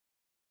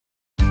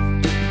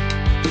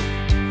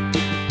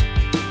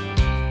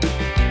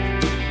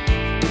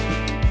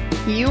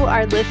You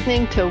are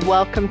listening to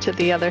Welcome to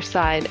the Other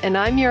Side, and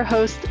I'm your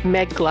host,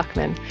 Meg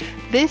Gluckman.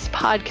 This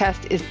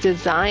podcast is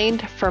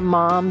designed for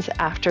moms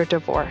after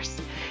divorce.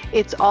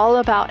 It's all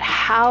about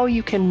how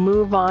you can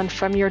move on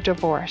from your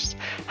divorce,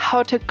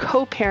 how to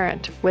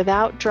co-parent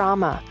without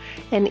drama,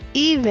 and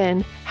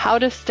even how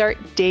to start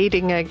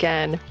dating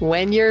again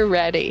when you're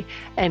ready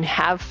and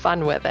have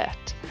fun with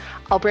it.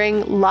 I'll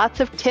bring lots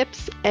of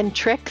tips and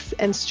tricks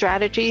and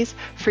strategies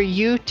for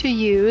you to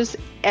use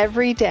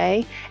every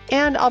day,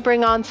 and I'll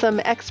bring on some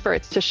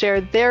experts to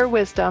share their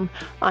wisdom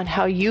on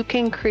how you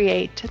can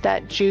create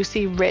that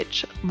juicy,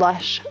 rich,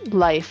 lush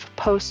life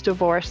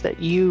post-divorce that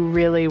you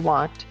really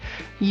want.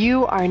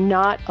 You are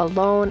not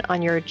alone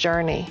on your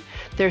journey.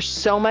 There's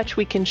so much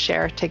we can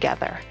share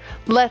together.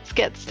 Let's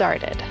get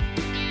started.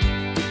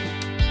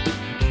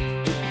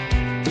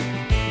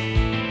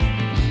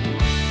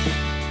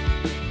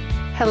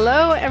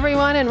 Hello,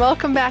 everyone, and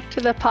welcome back to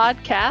the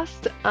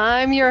podcast.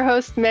 I'm your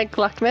host, Meg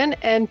Gluckman,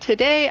 and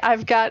today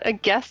I've got a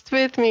guest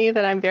with me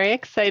that I'm very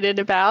excited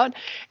about.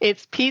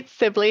 It's Pete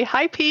Sibley.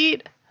 Hi,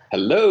 Pete.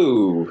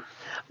 Hello.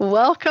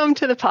 Welcome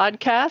to the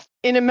podcast.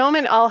 In a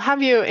moment, I'll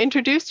have you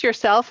introduce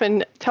yourself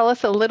and tell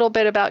us a little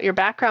bit about your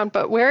background,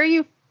 but where are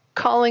you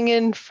calling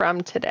in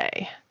from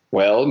today?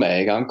 Well,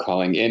 Meg, I'm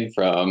calling in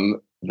from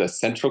the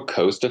Central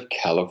Coast of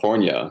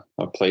California,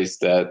 a place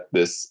that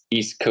this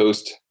East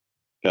Coast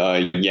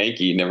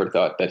Yankee never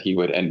thought that he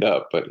would end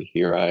up, but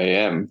here I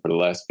am for the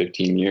last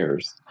 15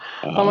 years.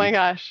 Oh my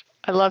gosh,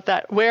 I love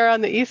that. Where on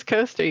the East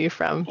Coast are you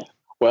from?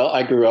 Well,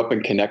 I grew up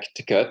in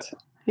Connecticut.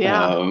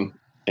 Yeah.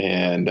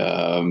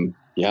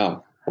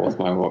 Both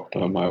my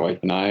wife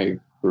and I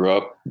grew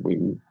up.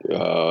 We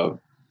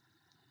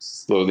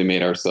slowly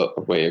made our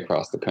way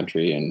across the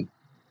country, and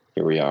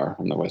here we are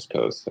on the West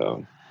Coast.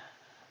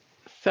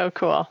 So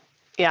cool.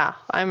 Yeah,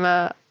 I'm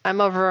a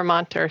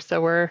Vermonter,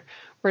 so we're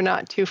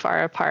not too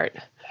far apart.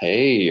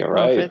 Hey, all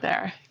right. Over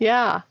there.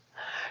 Yeah.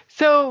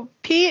 So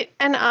Pete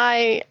and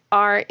I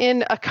are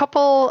in a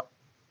couple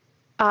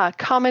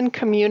common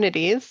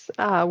communities.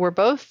 We're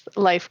both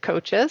life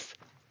coaches.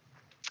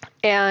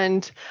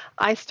 And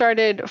I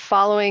started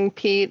following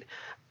Pete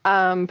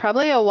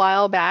probably a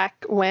while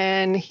back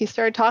when he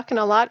started talking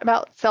a lot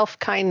about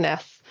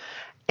self-kindness.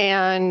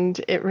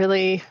 And it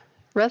really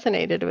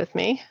resonated with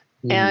me.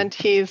 Mm. And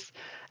he's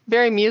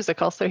very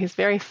musical, so he's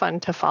very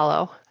fun to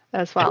follow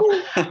as well.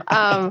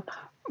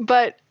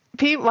 But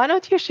Pete, why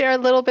don't you share a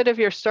little bit of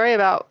your story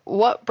about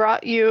what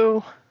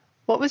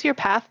was your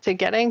path to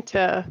getting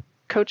to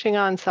coaching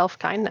on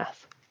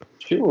self-kindness?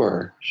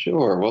 Sure.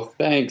 Well,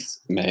 thanks,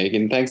 Meg,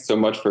 and thanks so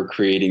much for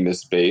creating this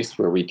space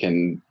where we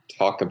can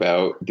talk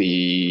about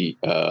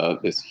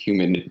this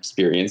human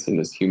experience and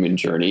this human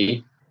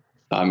journey.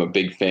 I'm a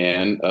big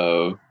fan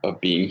of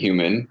being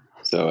human,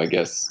 so I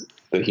guess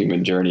the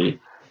human journey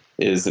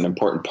is an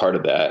important part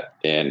of that.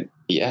 And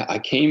yeah, I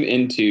came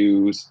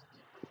into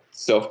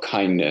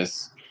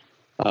self-kindness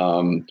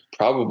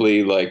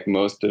probably like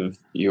most of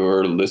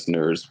your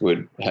listeners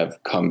would have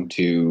come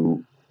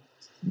to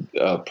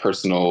a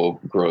personal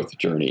growth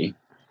journey.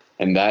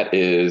 And that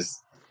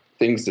is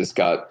things just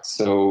got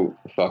so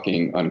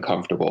fucking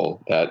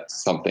uncomfortable that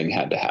something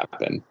had to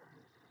happen.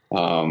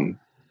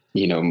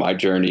 My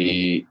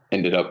journey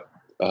ended up,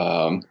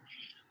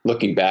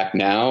 looking back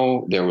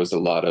now, there was a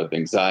lot of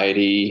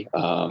anxiety,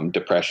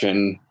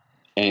 depression,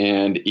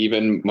 and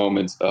even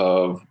moments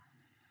of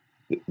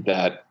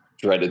that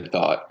dreaded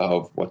thought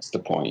of what's the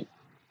point?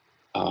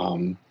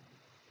 And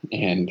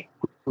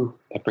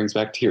that brings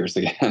back tears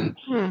again.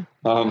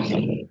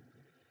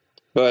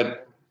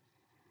 But,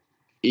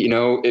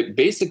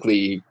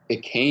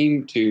 it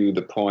came to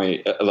the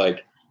point,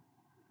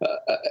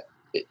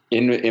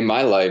 in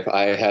my life,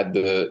 I had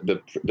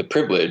the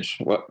privilege,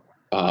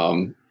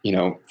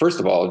 first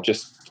of all,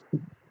 just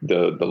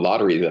the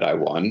lottery that I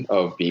won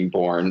of being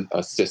born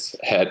a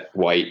cis-het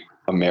white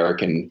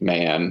American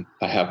man.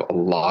 I have a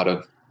lot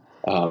of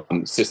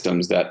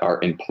systems that are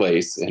in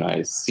place, and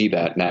I see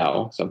that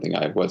now, something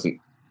I wasn't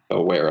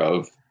aware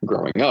of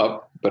growing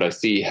up, but I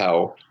see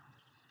how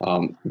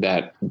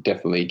that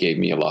definitely gave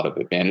me a lot of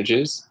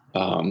advantages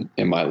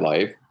in my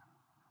life.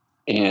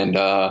 And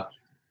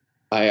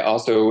I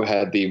also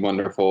had the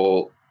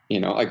wonderful,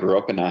 I grew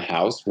up in a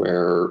house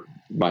where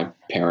my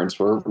parents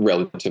were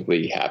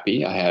relatively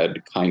happy. I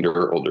had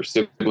kinder older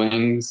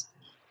siblings,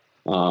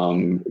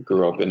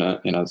 grew up in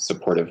a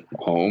supportive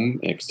home,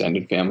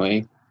 extended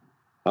family.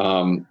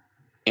 And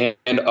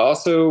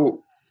also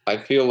I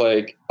feel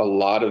like a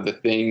lot of the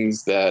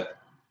things that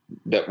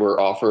were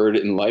offered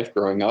in life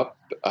growing up,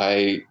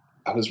 I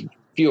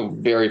feel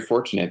very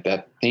fortunate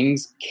that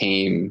things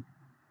came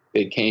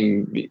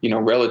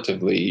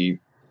relatively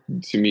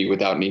to me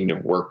without needing to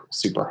work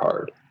super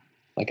hard.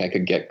 Like I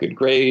could get good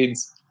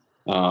grades.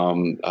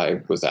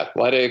 I was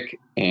athletic,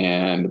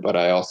 but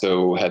I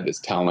also had this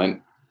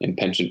talent and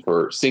penchant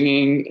for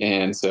singing.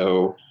 And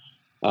so,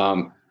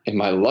 in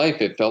my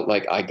life, it felt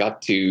like I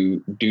got to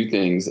do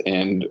things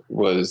and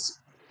was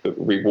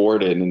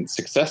rewarded and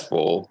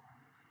successful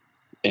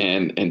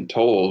and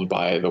told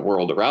by the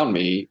world around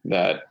me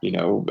that,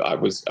 I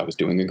was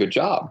doing a good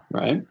job.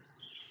 Right.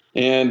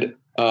 And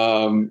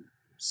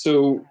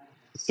so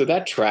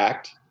that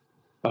tracked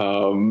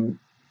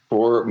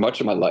for much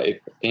of my life.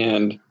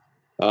 And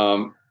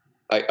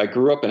I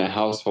grew up in a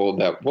household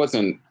that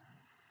wasn't,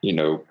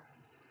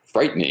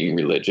 frightening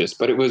religious,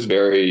 but it was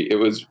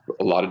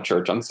a lot of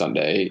church on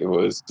Sunday. It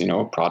was,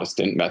 a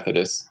Protestant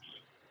Methodist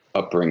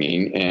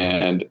upbringing.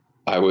 And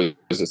I was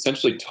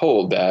essentially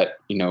told that,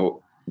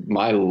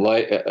 my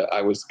life,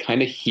 I was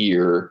kind of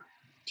here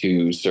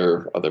to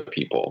serve other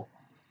people.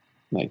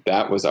 Like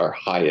that was our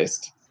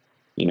highest,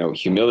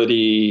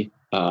 humility,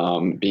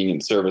 being in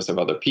service of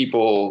other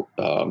people,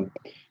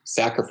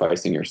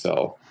 sacrificing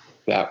yourself.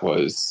 That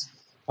was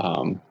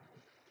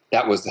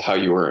how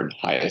you were in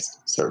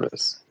highest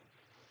service.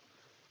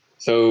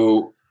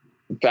 So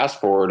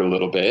fast forward a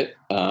little bit,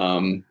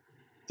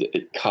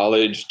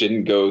 college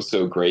didn't go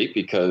so great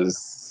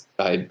because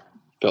I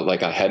felt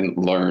like I hadn't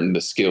learned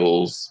the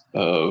skills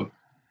of,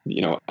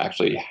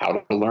 actually how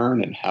to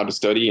learn and how to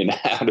study and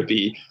how to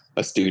be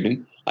a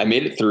student. I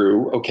made it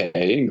through okay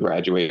and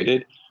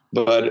graduated,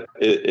 but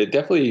it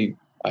definitely,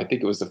 I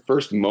think it was the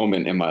first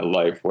moment in my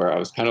life where I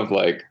was kind of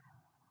like,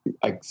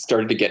 I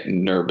started to get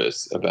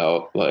nervous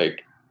about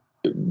like,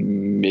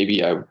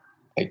 maybe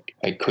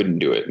I couldn't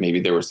do it. Maybe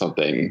there was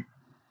something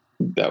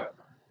that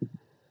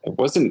it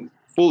wasn't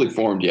fully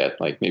formed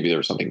yet. Like maybe there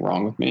was something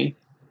wrong with me,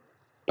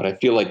 but I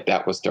feel like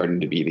that was starting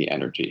to be the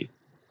energy.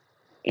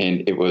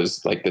 And it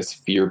was like this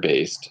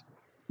fear-based,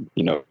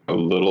 a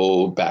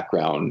little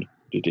background.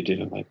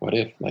 I'm like, what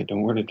if? Like,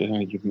 don't worry,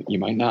 you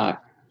might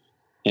not.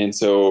 And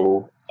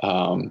so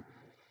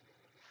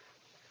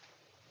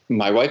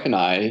my wife and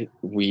I,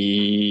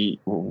 we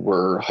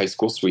were high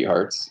school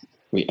sweethearts.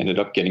 We ended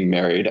up getting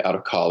married out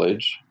of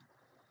college,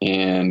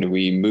 and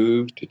we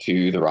moved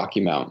to the Rocky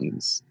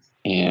Mountains.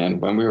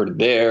 And when we were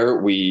there,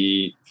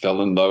 we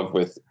fell in love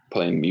with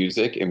playing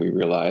music, and we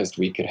realized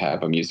we could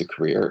have a music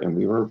career, and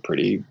we were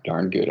pretty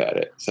darn good at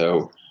it.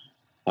 So,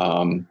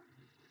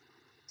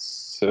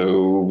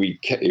 we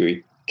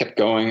kept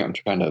going. I'm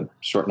trying to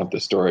shorten up the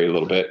story a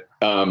little bit.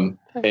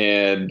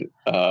 And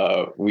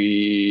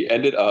we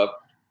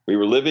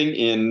were living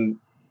in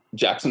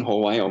Jackson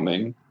Hole,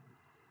 Wyoming,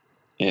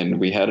 and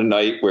we had a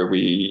night where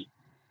we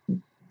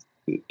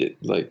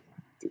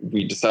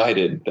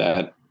decided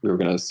that we were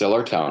going to sell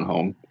our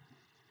townhome,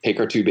 take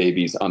our two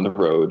babies on the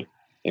road,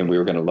 and we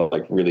were going to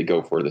like really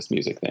go for this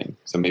music thing.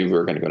 So maybe we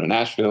were going to go to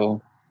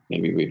Nashville,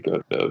 maybe we'd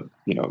go to,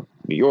 New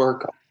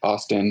York,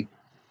 Austin.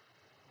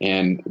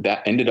 And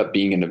that ended up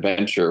being an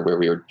adventure where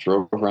we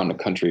drove around the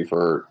country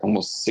for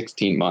almost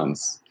 16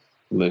 months,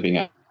 living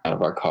out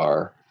of our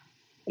car.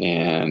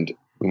 And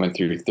we went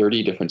through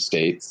 30 different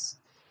states,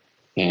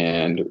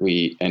 and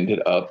we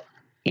ended up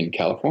in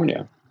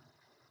California.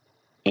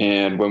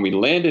 And when we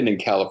landed in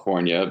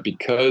California,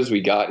 because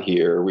we got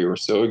here, we were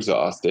so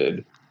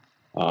exhausted.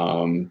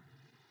 And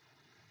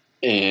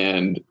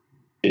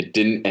it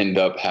didn't end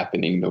up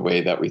happening the way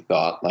that we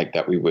thought, like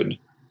that we would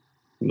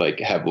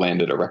like have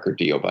landed a record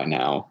deal by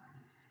now.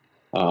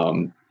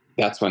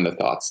 That's when the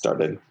thoughts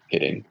started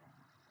hitting.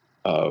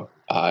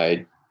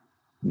 I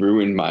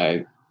ruined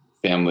my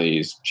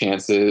family's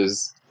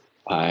chances.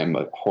 I'm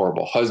a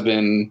horrible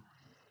husband.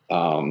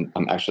 I'm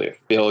actually a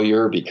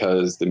failure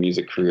because the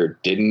music career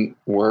didn't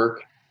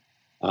work.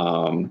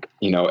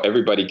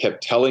 Everybody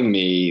kept telling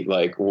me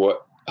like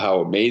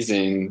how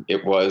amazing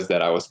it was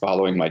that I was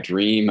following my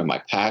dream and my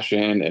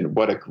passion, and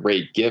what a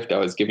great gift I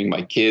was giving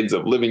my kids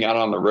of living out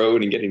on the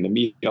road and getting to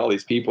meet all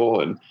these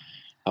people, and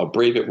how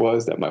brave it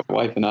was that my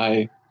wife and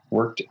I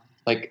worked.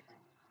 Like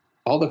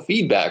all the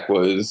feedback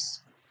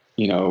was,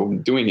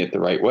 doing it the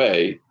right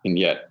way, and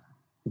yet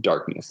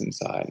darkness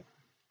inside.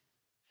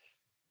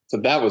 So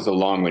that was a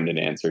long-winded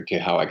answer to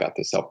how I got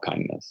to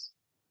self-kindness,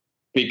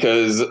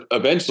 because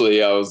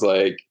eventually I was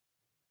like,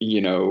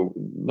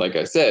 like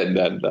I said,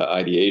 that the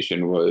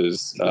ideation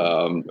was,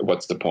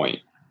 what's the point?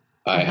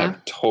 I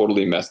have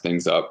totally messed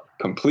things up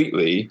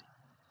completely.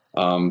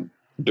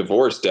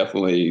 Divorce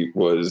definitely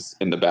was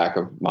in the back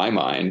of my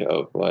mind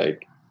of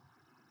like,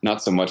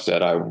 not so much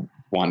that I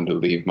wanted to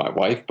leave my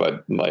wife,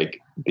 but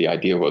like the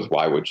idea was,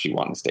 why would she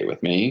want to stay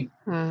with me?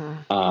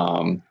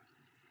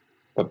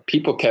 But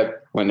people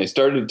when they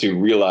started to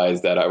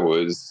realize that I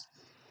was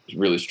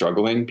really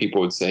struggling,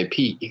 people would say,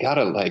 Pete, you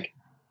gotta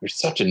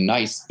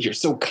you're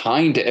so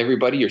kind to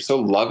everybody. You're so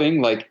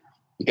loving. Like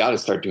you got to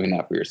start doing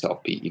that for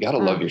yourself, Pete. You got to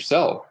love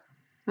yourself.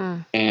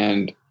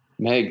 And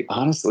Meg,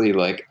 honestly,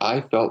 like I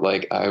felt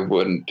like I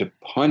wanted to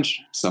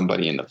punch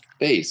somebody in the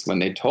face when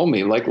they told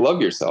me like,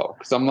 love yourself.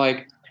 Cause I'm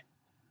like,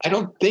 I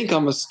don't think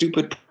I'm a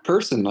stupid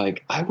person.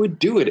 Like I would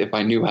do it if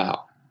I knew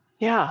how.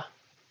 Yeah.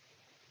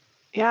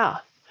 Yeah.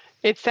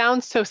 It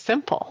sounds so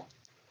simple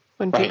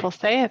when people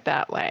say it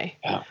that way.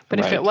 Yeah, but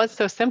if it was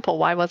so simple,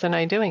 why wasn't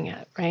I doing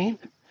it? Right.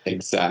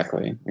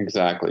 Exactly.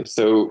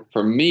 So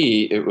for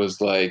me, it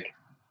was like,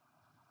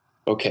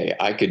 okay,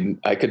 I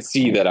could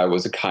see that I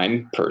was a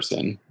kind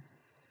person.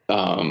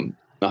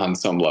 on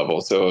some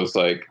level. So it was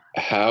like,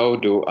 how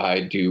do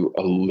I do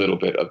a little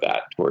bit of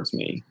that towards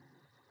me?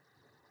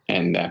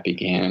 And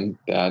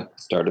that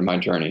started my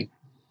journey.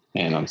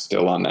 And I'm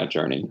still on that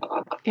journey.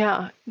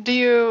 Yeah.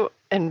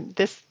 And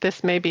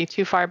this may be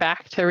too far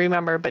back to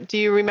remember, but do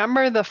you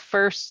remember the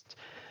first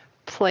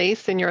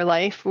place in your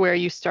life where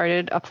you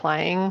started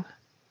applying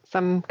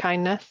some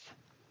kindness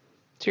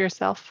to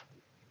yourself?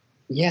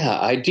 Yeah,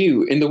 I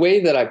do. In the way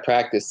that I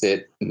practice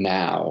it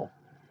now,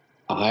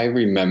 I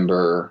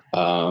remember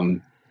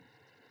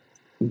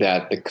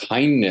that the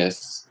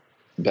kindness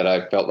that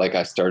I felt like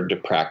I started to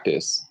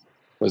practice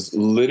was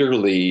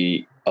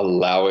literally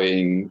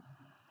allowing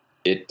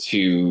it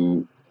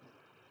to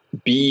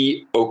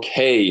be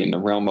okay in the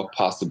realm of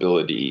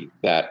possibility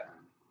that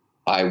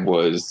I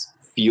was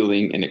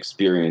feeling and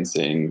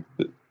experiencing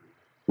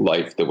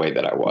life the way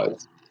that I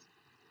was.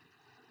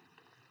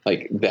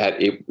 Like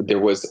that there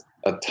was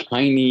a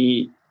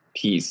tiny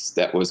piece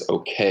that was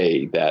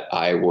okay, that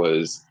I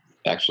was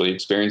actually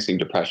experiencing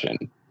depression,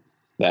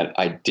 that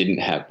I didn't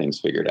have things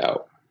figured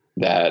out,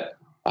 that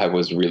I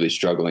was really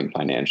struggling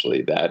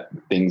financially, that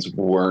things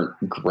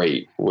weren't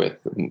great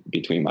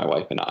between my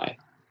wife and I.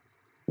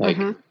 Like,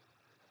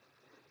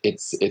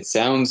 it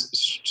sounds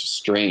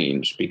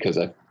strange because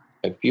I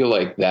feel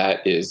like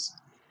it's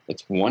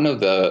one of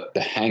the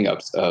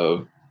hangups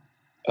of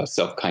a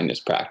self-kindness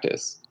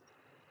practice.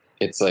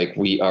 It's like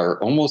we are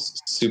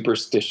almost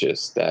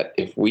superstitious that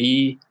if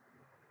we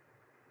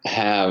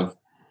have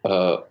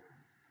an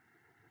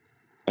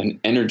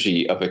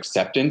energy of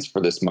acceptance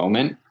for this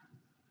moment,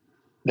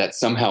 that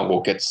somehow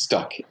we'll get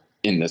stuck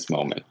in this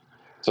moment.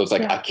 So it's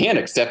like, I can't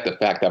accept the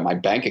fact that my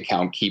bank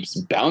account keeps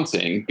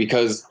bouncing,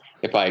 because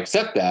if I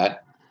accept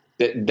that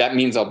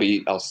means I'll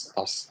be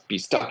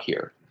stuck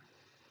here.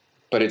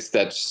 But it's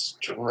that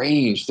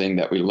strange thing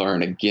that we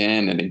learn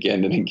again and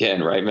again and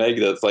again, right, Meg?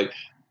 That's like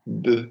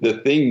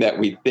the thing that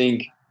we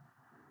think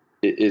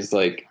is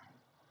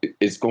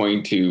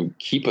going to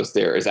keep us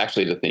there is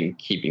actually the thing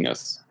keeping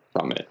us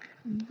from it.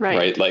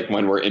 Right. Like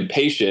when we're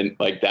impatient,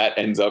 like that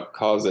ends up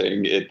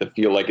causing it to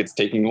feel like it's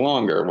taking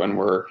longer. When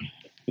we're,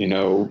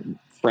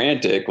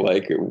 frantic,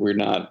 like we're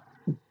not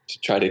to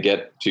try to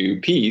get to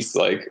peace,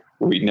 like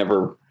we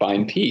never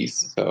find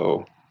peace.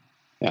 So,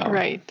 yeah.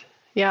 Right.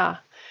 Yeah.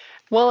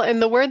 Well,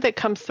 and the word that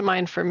comes to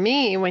mind for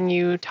me when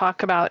you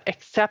talk about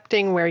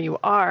accepting where you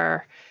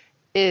are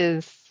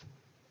is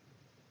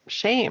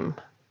shame.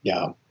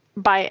 Yeah.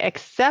 By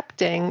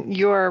accepting,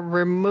 you're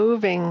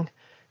removing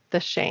the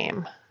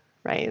shame,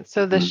 right?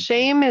 So the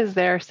shame is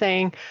there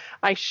saying,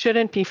 I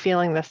shouldn't be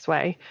feeling this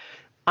way.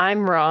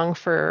 I'm wrong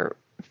for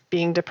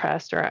being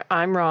depressed, or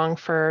I'm wrong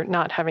for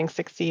not having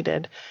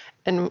succeeded.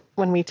 And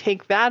when we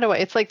take that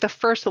away, it's like the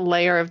first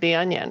layer of the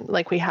onion.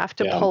 Like we have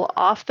to pull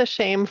off the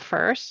shame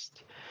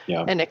first.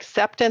 Yeah. And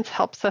acceptance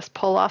helps us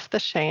pull off the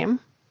shame.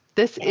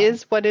 This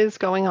is what is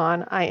going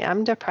on. I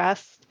am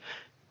depressed.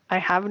 I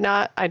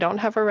don't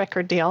have a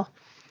record deal,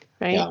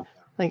 right? Yeah.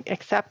 Like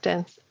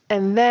acceptance.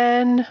 And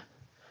then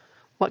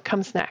what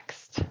comes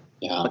next?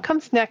 Yeah. What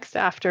comes next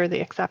after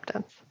the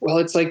acceptance? Well,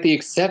 it's like the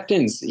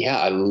acceptance. Yeah,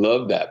 I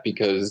love that,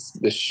 because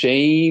the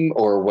shame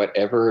or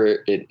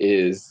whatever it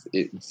is,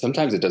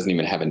 sometimes it doesn't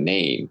even have a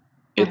name.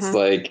 It's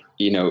like,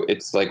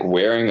 it's like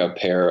wearing a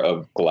pair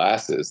of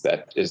glasses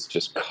that is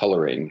just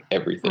coloring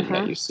everything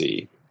that you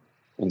see.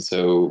 And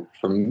so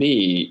for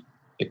me,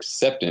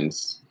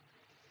 acceptance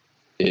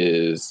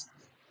it's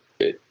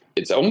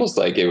almost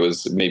like it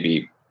was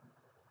maybe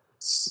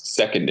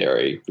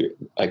secondary.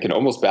 I can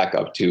almost back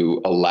up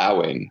to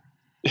allowing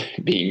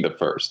being the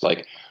first,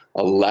 like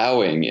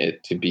allowing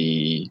it to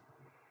be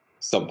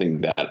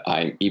something that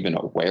I'm even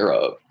aware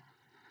of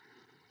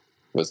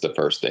was the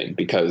first thing,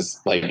 because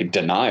like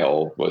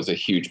denial was a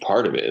huge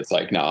part of it. It's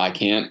like, no, I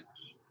can't,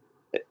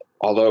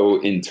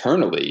 although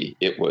internally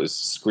it was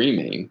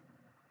screaming,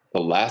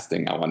 the last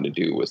thing I wanted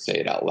to do was say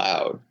it out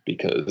loud,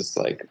 because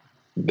like,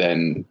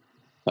 then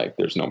like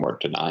there's no more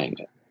denying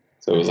it.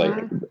 So it was like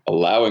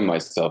allowing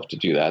myself to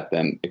do that,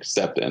 then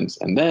acceptance.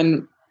 And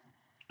then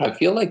I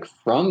feel like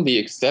from the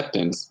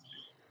acceptance,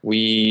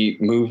 we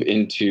move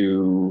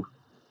into,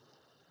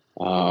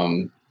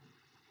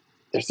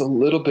 there's a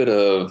little bit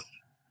of,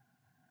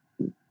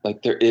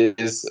 like there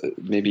is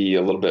maybe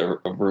a little bit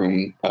of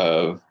room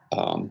of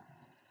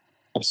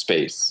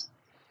space.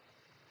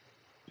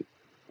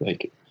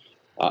 Like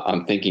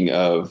I'm thinking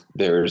of,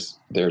 there's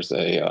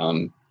a,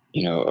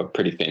 a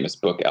pretty famous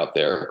book out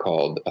there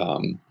called,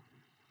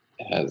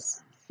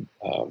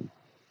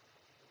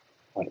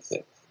 what is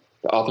it?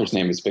 The author's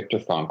name is Viktor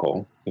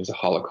Frankl. He was a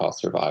Holocaust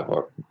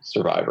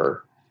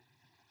survivor.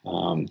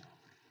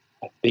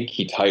 I think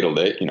he titled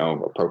it,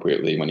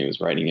 appropriately when he was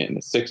writing it in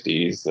the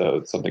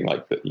 60s, something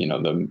like the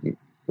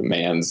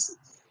man's,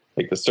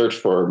 like the search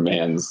for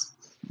man's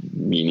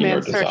meaning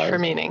or desire. Search for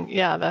meaning.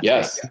 Yeah, that's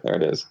yes, right. There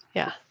it is.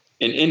 Yeah.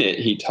 And in it,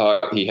 he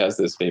has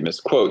this famous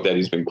quote that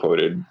he's been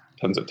quoted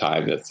tons of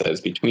times that says,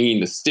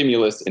 between the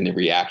stimulus and the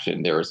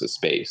reaction, there is a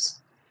space.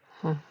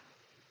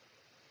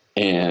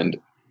 And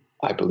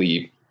I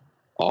believe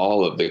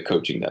all of the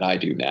coaching that I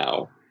do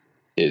now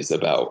is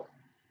about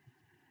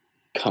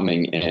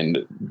coming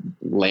and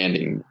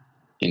landing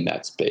in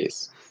that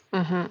space.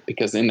 Mm-hmm.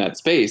 Because in that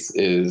space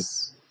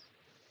is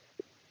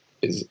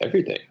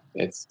everything.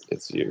 It's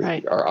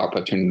Right. our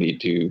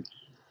opportunity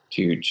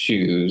to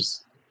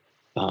choose,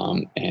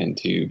 and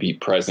to be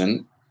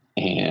present,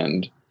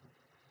 and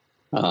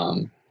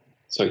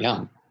so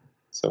yeah,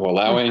 so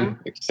allowing,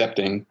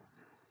 accepting,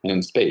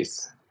 and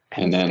space.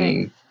 And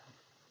then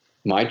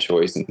my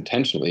choice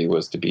intentionally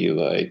was to be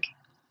like,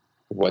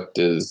 what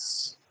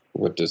does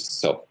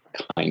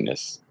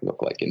self-kindness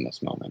look like in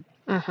this moment?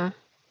 Mm-hmm.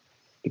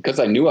 Because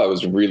I knew I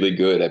was really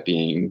good at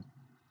being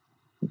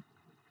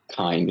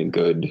kind and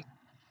good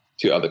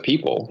to other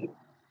people.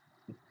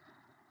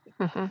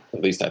 Mm-hmm.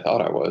 At least I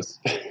thought I was.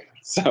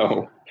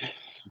 So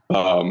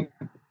why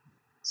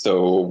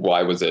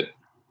was it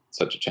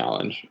such a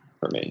challenge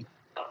for me?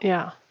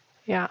 Yeah.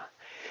 Yeah.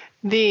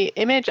 The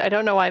image, I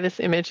don't know why this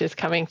image is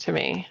coming to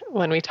me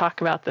when we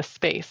talk about the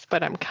space,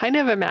 but I'm kind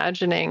of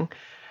imagining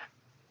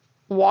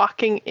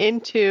walking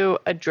into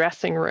a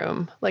dressing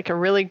room, like a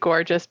really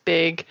gorgeous,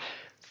 big,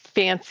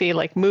 fancy,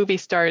 like movie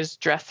stars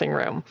dressing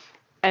room.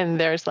 And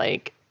there's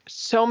like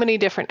so many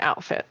different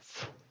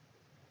outfits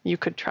you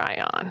could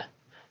try on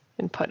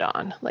and put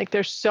on. Like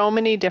there's so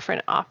many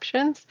different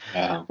options.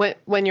 Yeah.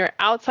 When you're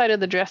outside of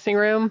the dressing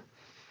room,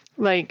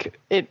 like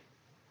it,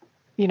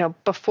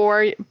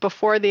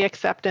 before the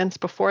acceptance,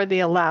 before the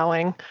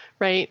allowing,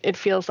 right? It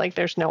feels like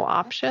there's no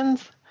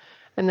options.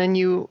 And then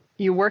you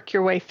work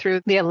your way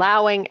through the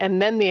allowing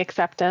and then the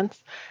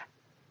acceptance.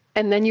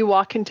 And then you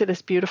walk into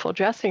this beautiful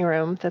dressing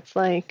room that's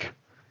like,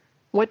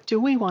 what do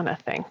we want to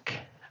think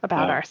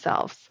about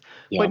ourselves?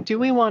 Yeah. What do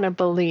we want to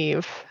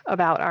believe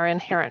about our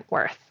inherent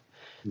worth?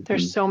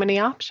 There's so many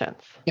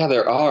options. Yeah,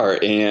 there are.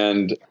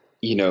 And,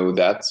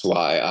 that's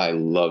why I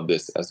love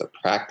this as a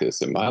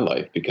practice in my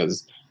life,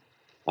 because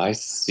I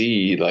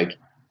see like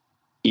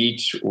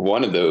each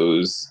one of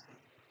those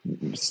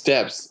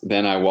steps.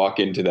 Then I walk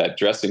into that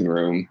dressing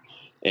room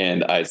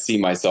and I see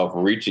myself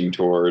reaching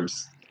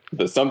towards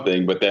the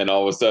something, but then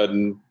all of a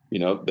sudden,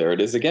 there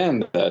it is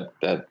again,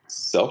 that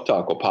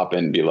self-talk will pop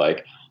in and be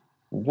like,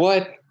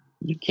 what?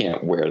 You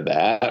can't wear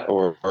that.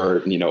 Or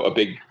a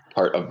big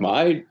part of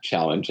my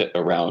challenge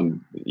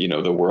around,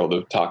 the world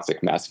of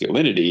toxic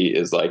masculinity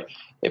is like,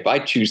 if I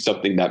choose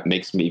something that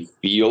makes me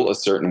feel a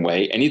certain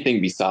way, anything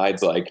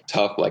besides like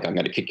tough, like I'm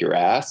going to kick your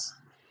ass,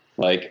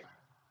 like,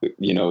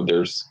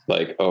 there's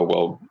like, oh,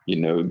 well,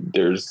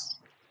 there's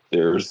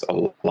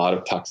a lot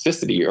of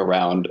toxicity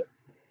around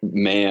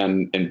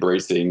man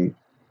embracing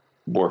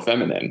more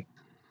feminine.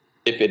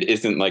 If it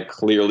isn't like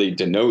clearly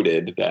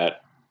denoted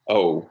that,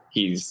 oh,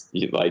 he's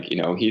like,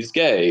 he's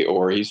gay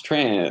or he's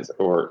trans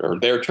or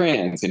they're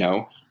trans,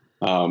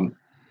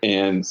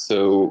 and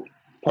so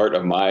part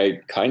of my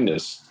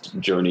kindness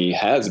journey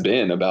has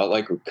been about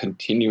like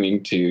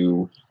continuing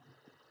to,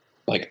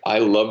 like, I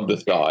love the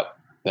thought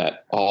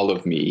that all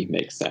of me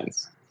makes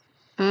sense.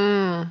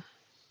 And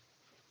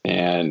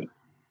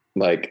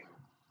like,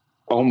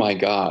 oh my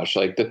gosh,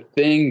 like the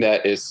thing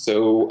that is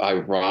so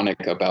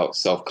ironic about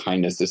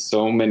self-kindness is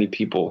so many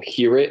people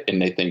hear it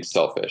and they think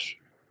selfish.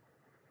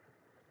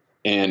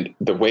 And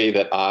the way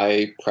that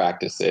I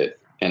practice it,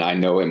 and I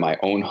know in my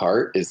own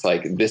heart, is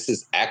like, this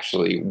is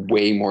actually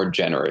way more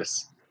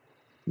generous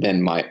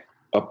than my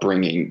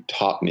upbringing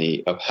taught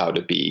me of how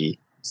to be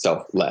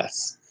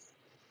selfless.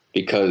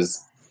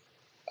 Because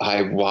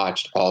I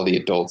watched all the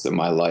adults in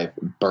my life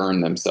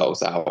burn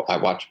themselves out. I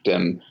watched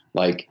them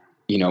like,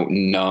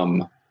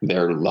 numb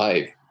their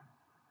life,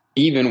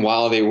 even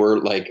while they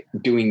were like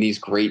doing these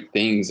great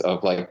things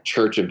of like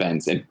church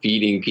events and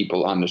feeding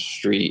people on the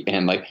street.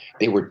 And like,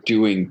 they were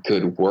doing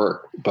good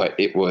work, but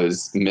it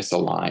was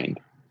misaligned.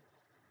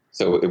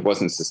 So it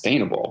wasn't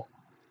sustainable.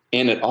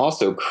 And it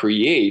also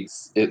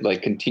continues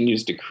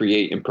to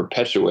create and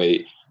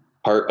perpetuate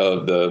part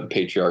of the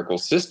patriarchal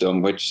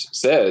system, which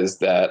says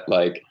that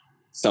like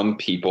some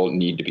people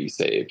need to be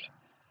saved.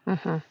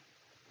 Mm-hmm.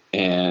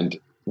 And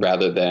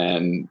rather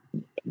than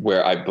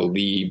where I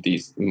believe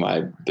the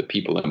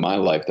people in my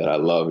life that I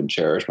love and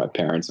cherish, my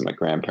parents and my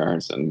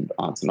grandparents and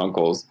aunts and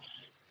uncles,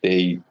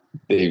 I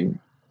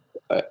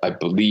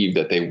believe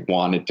that they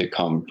wanted to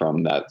come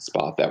from that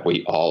spot that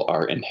we all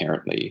are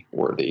inherently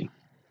worthy,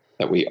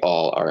 that we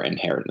all are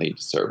inherently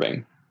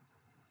deserving.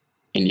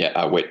 And yet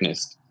I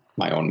witnessed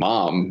my own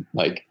mom,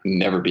 like,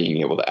 never being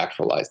able to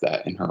actualize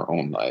that in her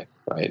own life.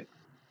 Right.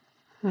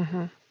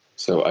 Mm-hmm.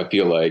 So I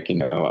feel like,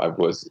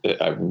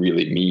 I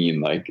really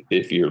mean, like,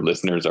 if your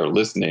listeners are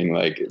listening,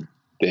 like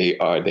they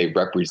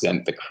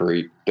represent the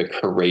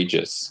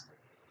courageous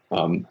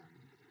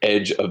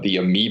edge of the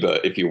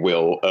amoeba, if you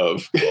will,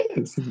 of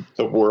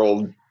the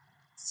world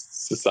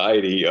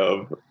society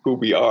of who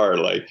we are.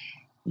 Like,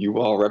 you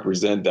all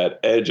represent that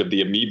edge of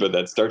the amoeba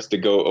that starts to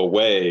go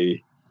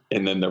away,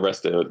 and then the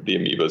rest of the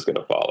amoeba is going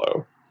to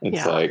follow.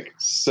 It's like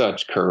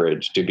such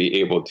courage to be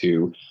able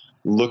to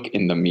look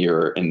in the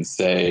mirror and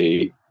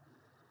say,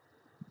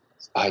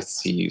 I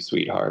see you,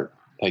 sweetheart.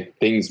 Like,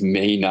 things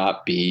may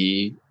not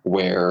be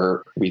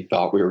where we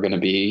thought we were going to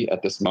be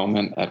at this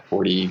moment at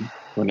 40,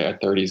 when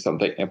at 30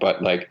 something,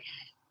 but like,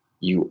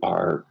 you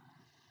are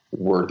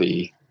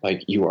worthy.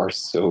 Like, you are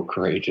so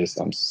courageous.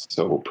 I'm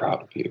so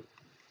proud of you.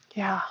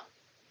 Yeah.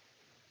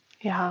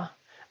 Yeah.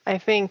 I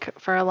think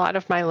for a lot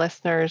of my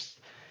listeners,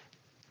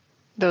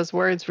 those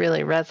words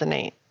really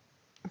resonate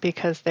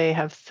because they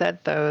have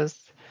said those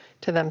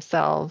to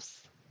themselves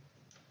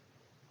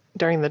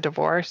during the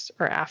divorce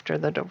or after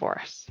the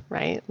divorce,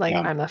 right? Like,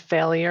 Yeah. I'm a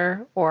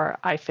failure, or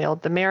I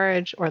failed the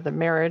marriage, or the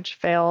marriage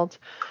failed,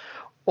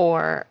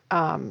 or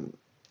I've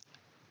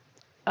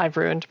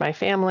ruined my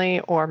family,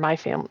 or my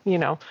family,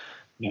 Yeah.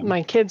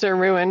 my kids are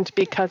ruined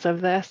because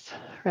of this,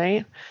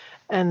 right?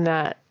 And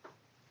that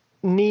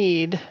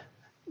need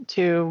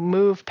to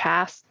move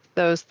past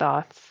those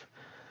thoughts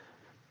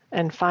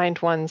and find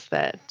ones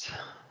that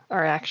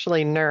are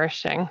actually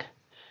nourishing to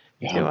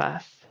Yeah.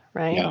 us,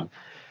 right? Yeah.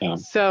 Yeah.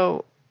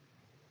 So,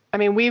 I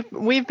mean,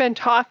 we've been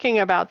talking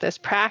about this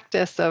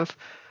practice of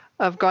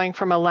going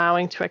from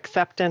allowing to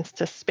acceptance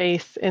to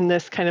space in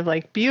this kind of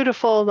like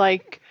beautiful,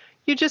 like,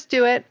 you just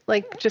do it,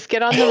 like, just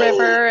get on the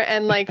river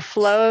and like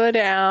flow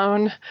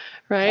down, Oh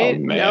right?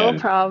 No man.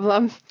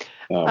 problem.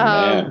 Oh Um,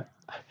 man.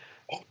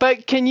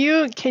 but can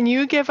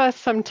you give us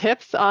some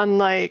tips on,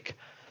 like,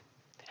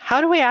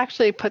 how do we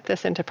actually put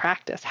this into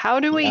practice? How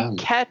do we Yeah.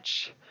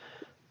 catch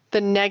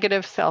the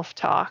negative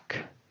self-talk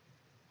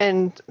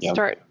and Yeah.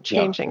 start Yeah.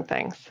 changing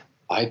things?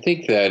 I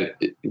think that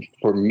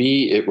for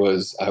me,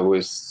 I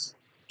was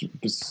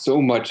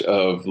so much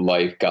of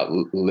life got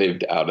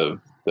lived out of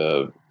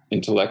the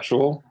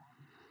intellectual,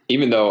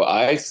 even though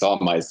I saw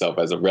myself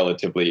as a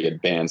relatively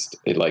advanced,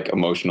 like,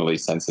 emotionally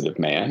sensitive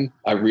man.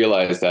 I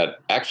realized that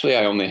actually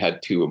I only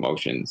had two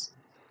emotions.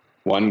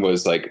 One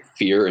was like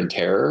fear and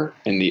terror,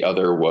 and the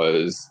other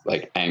was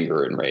like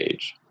anger and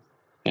rage.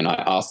 And I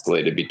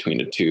oscillated between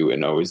the two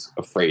and always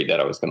afraid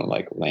that I was going to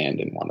like land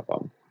in one of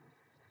them.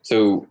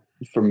 So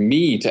for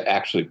me to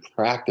actually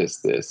practice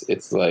this,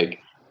 it's like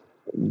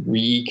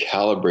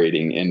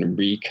recalibrating and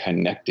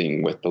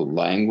reconnecting with the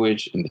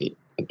language and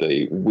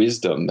the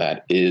wisdom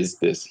that is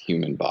this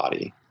human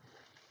body.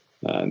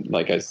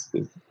 Like I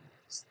said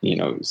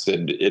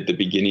at the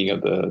beginning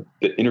of the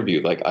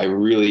interview, like, I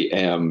really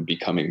am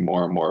becoming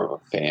more and more of a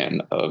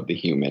fan of the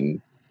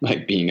human,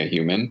 like being a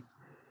human,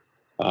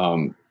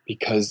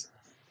 because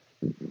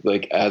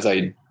like as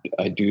I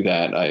do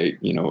that, I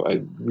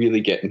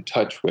really get in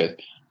touch with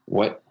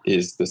what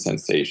is the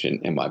sensation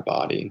in my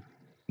body.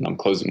 And I'm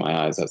closing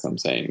my eyes as I'm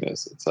saying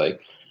this. It's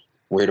like,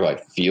 where do I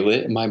feel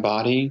it in my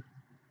body?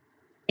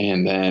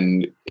 And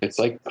then it's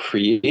like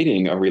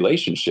creating a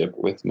relationship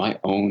with my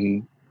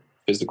own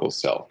physical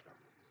self.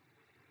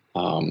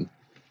 Um,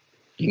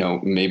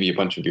 maybe a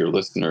bunch of your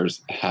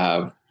listeners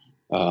have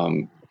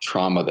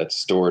trauma that's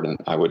stored, and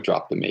I would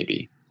drop the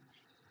maybe.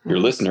 Your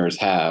listeners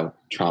have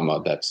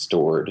trauma that's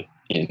stored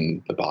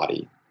in the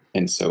body.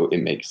 And so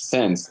it makes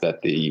sense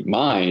that the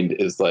mind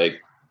is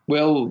like,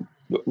 well,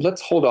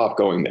 let's hold off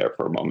going there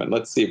for a moment.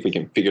 Let's see if we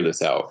can figure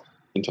this out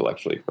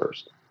intellectually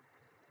first.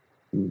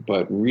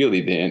 But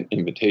really, the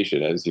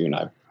invitation, as you and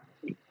I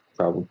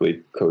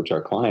probably coach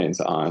our clients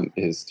on,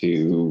 is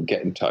to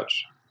get in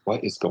touch.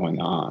 What is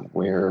going on?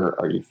 Where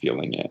are you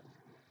feeling it?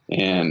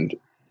 And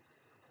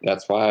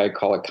that's why I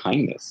call it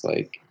kindness.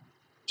 Like,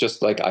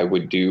 just like I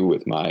would do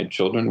with my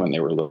children when they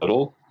were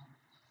little,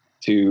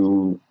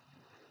 to,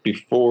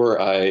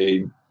 before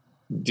I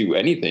do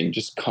anything,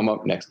 just come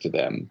up next to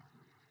them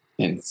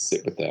and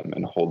sit with them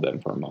and hold them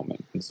for a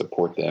moment and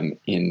support them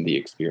in the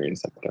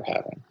experience that they're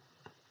having.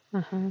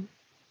 Mm-hmm.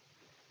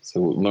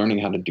 So learning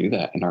how to do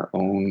that in our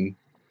own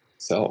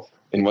self.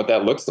 And what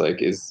that looks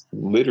like is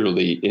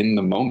literally in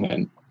the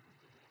moment,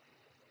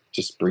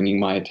 just bringing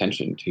my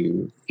attention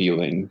to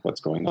feeling what's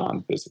going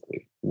on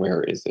physically.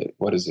 Where is it?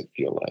 What does it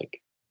feel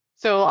like?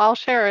 So I'll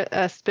share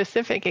a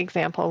specific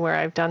example where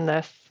I've done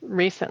this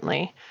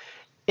recently.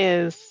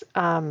 Is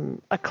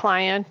a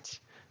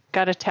client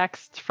got a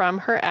text from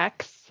her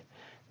ex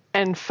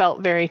and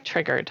felt very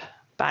triggered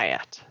by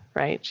it,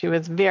 right? She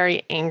was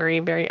very angry,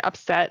 very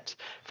upset,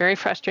 very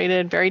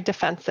frustrated, very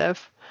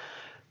defensive.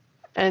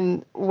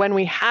 And when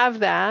we have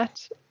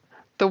that,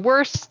 the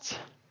worst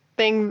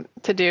thing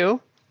to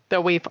do,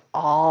 though we've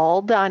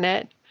all done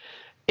it,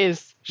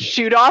 is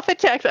shoot off a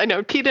text. I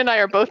know Pete and I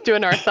are both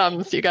doing our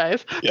thumbs, you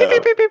guys. Yeah,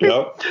 beep, beep, beep, beep,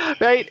 yep.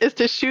 beep. Right? Is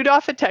to shoot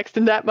off a text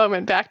in that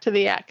moment back to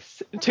the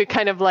ex to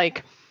kind of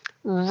like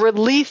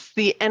release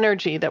the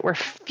energy that we're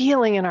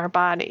feeling in our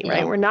body,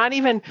 right? We're not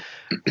even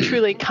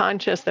truly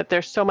conscious that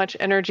there's so much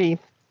energy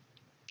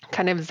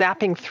kind of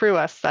zapping through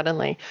us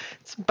suddenly.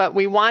 But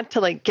we want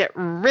to like get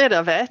rid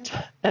of it.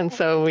 And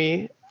so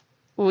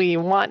we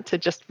want to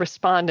just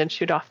respond and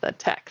shoot off the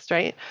text,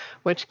 right?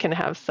 Which can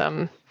have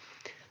some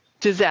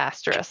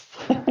disastrous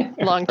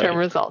long-term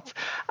results.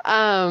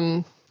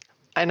 And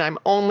I'm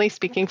only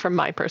speaking from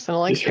my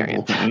personal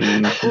experience.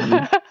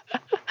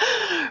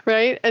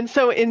 Right? And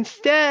so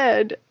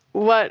instead,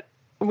 what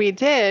we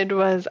did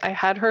was I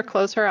had her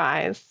close her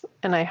eyes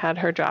and I had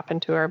her drop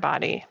into her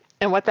body.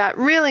 And what that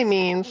really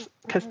means,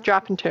 because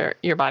drop into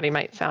your body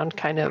might sound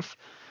kind of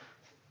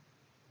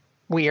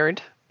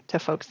weird to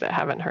folks that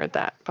haven't heard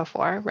that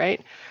before,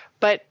 right?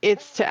 but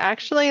it's to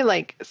actually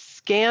like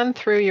scan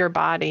through your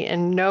body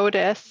and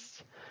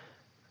notice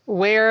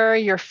where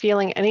you're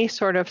feeling any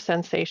sort of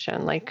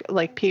sensation.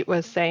 Like Pete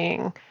was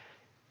saying,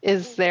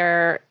 is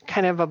there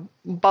kind of a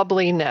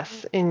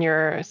bubbliness in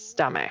your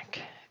stomach?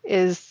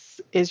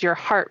 Is your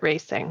heart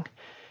racing?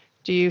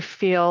 Do you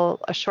feel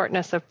a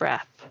shortness of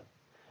breath?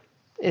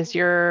 Is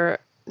your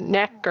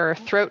neck or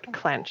throat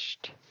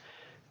clenched,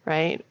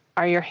 right?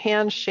 Are your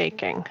hands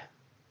shaking?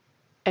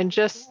 And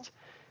just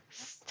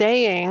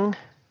staying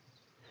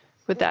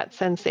with that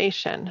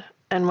sensation.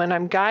 And when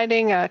I'm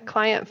guiding a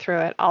client through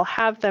it, I'll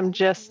have them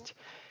just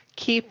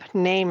keep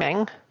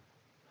naming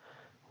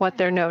what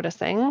they're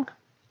noticing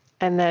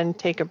and then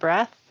take a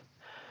breath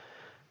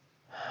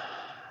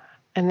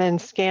and then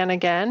scan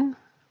again.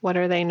 What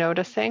are they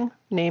noticing?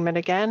 Name it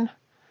again.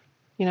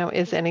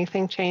 Is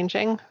anything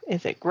changing?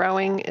 Is it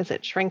growing? Is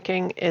it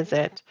shrinking? Is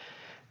it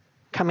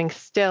coming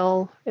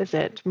still? Is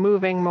it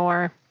moving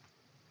more?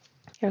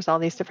 There's all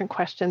these different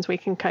questions. We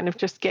can kind of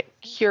just get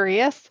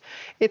curious.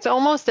 It's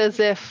almost as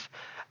if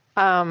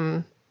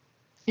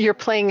you're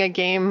playing a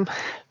game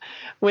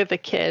with a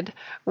kid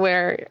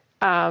where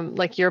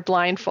like you're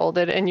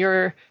blindfolded and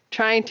you're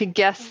trying to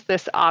guess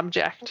this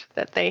object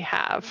that they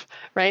have,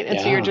 right? And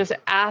so you're just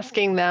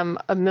asking them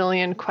a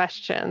million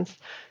questions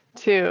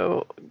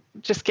to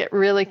just get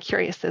really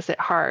curious. Is it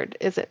hard?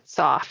 Is it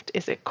soft?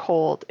 Is it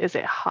cold? Is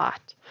it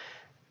hot?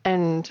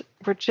 And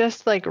we're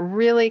just like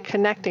really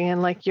connecting.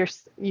 And like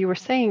you were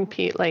saying,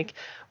 Pete, like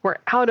we're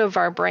out of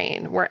our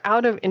brain. We're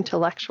out of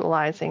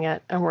intellectualizing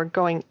it and we're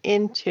going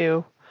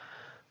into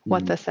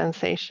what the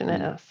sensation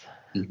is.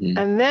 Mm-hmm.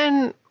 And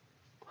then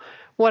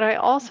what I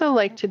also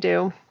like to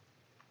do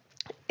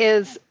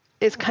is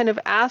kind of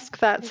ask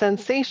that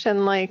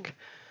sensation, like,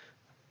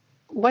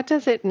 what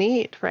does it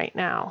need right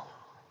now?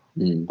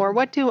 Or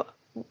what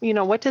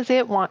does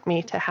it want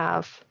me to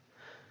have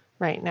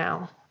right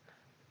now?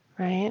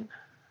 Right?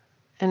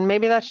 And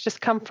maybe that's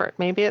just comfort.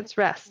 Maybe it's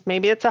rest.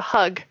 Maybe it's a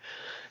hug,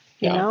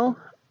 you know?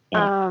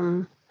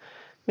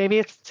 Maybe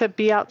it's to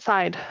be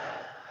outside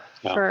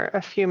for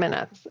a few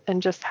minutes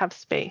and just have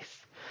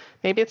space.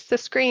 Maybe it's to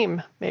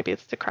scream. Maybe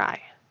it's to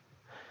cry,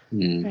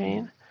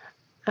 right?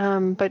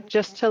 But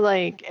just to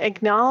like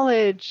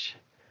acknowledge,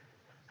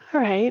 all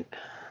right,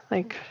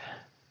 like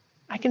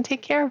I can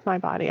take care of my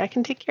body. I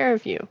can take care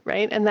of you,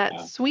 right? And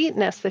that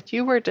sweetness that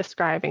you were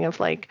describing of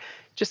like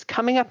just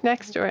coming up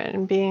next to it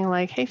and being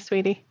like, hey,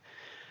 sweetie,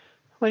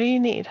 what do you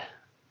need?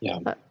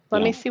 Let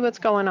me see what's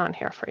going on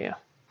here for you.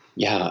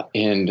 Yeah.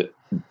 And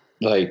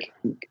like,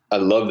 I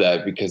love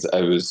that because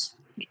I was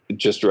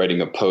just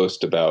writing a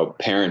post about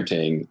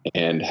parenting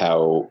and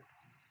how,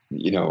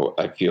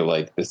 I feel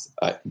like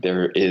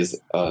there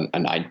is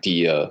an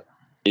idea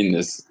in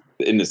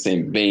the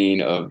same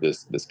vein of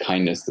this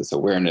kindness, this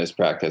awareness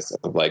practice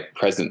of like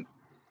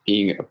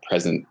being a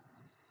present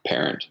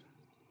parent.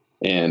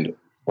 And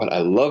what I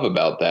love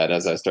about that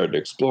as I started to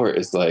explore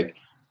is like,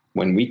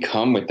 when we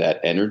come with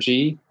that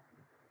energy,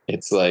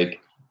 it's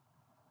like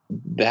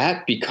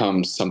that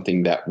becomes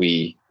something that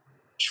we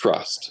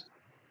trust.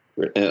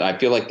 And I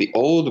feel like the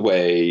old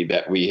way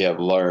that we have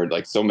learned,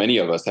 like so many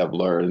of us have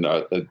learned,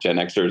 Gen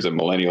Xers and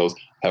millennials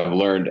have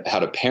learned how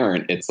to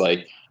parent. It's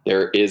like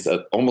there is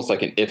almost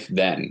like an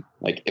if-then.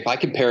 Like if I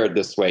can parent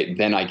this way,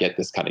 then I get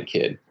this kind of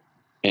kid.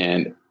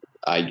 And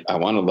I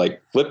want to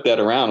like flip that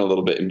around a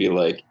little bit and be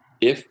like,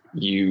 if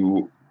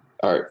you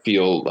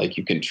feel like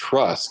you can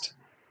trust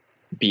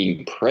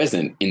being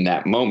present in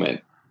that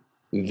moment,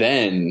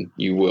 then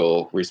you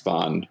will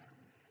respond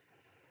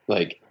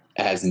like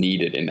as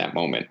needed in that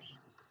moment,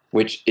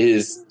 which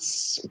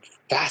is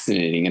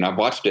fascinating. And I've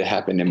watched it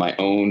happen in my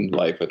own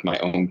life with my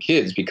own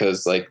kids,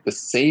 because like the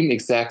same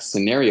exact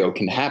scenario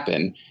can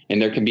happen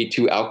and there can be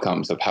two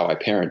outcomes of how I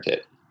parent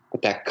it.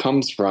 But that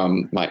comes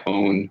from my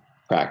own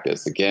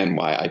practice. Again,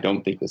 why I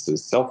don't think this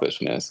is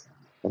selfishness,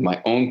 but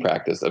my own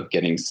practice of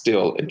getting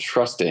still and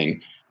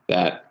trusting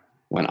that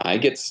when I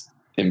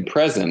am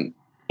present,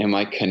 am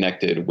I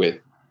connected with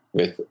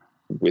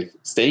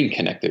staying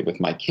connected with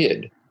my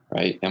kid,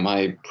 right? Am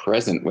I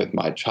present with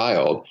my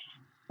child?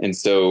 And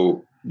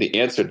so the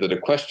answer to the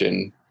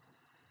question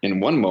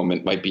in one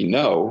moment might be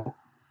no,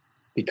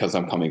 because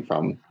I'm coming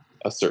from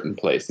a certain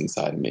place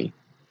inside of me.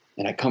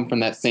 And I come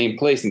from that same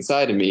place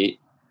inside of me.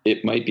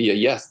 It might be a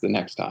yes the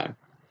next time.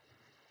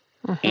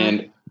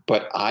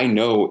 But I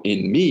know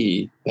in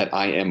me that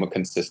I am a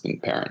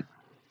consistent parent.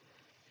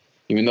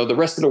 Even though the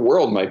rest of the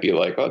world might be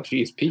like, oh,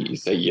 geez, Pete, you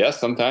say yes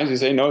sometimes, you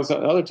say no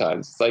other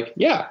times. It's like,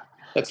 yeah,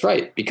 that's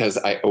right. Because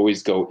I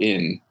always go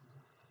in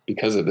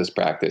because of this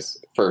practice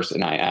first,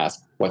 and I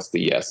ask, what's the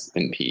yes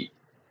in Pete?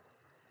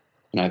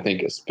 And I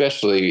think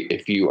especially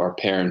if you are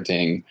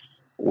parenting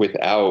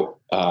without,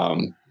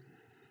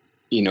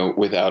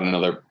 without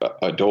another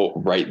adult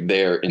right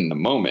there in the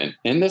moment.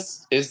 And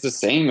this is the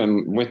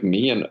same with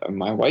me and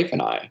my wife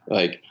and I,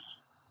 like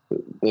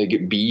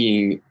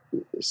being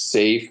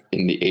safe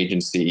in the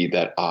agency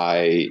that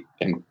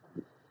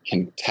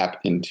can tap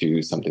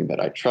into something that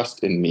I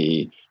trust in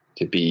me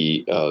to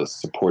be a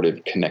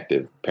supportive,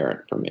 connective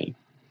parent for me.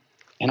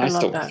 And I I love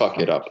still that fuck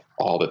so it up much.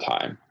 all the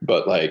time,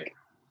 but like,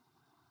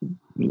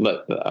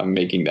 I'm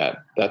making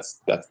that's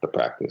the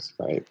practice,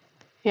 right?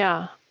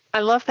 Yeah. I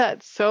love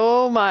that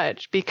so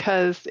much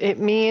because it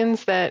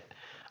means that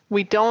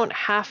we don't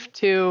have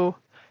to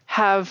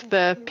have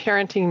the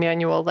parenting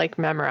manual like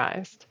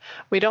memorized.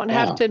 We don't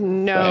have Yeah. to Right.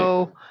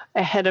 know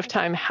ahead of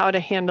time how to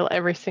handle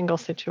every single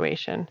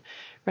situation,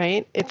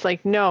 right? It's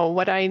like, no,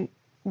 what I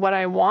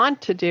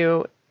want to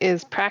do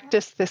is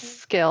practice this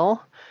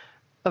skill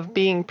of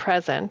being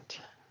present,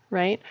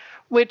 right?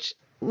 Which,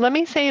 let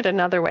me say it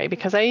another way,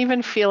 because I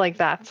even feel like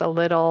that's a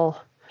little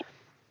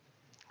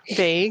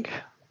vague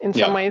in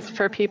some Yeah. ways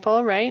for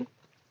people, right?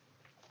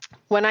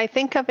 When I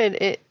think of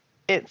it,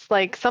 it's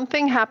like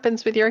something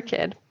happens with your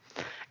kid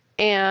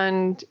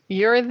and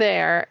you're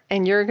there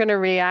and you're going to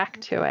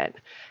react to it.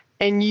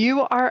 And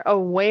you are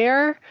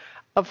aware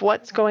of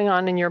what's going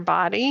on in your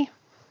body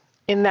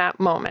in that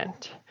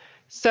moment.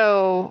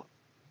 So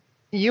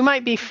you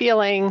might be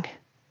feeling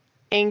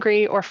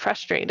angry or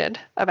frustrated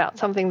about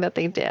something that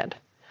they did.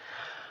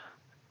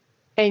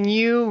 And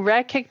you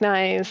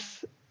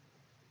recognize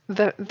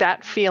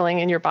that feeling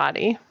in your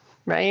body,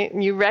 right?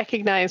 You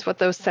recognize what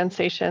those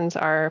sensations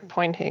are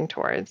pointing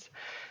towards.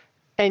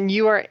 And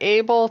you are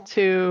able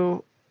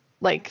to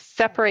like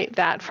separate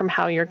that from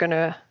how you're going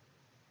to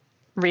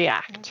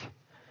react,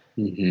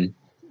 Mm-hmm.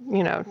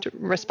 to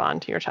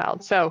respond to your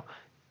child. So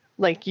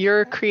like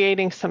you're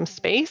creating some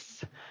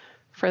space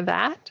for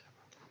that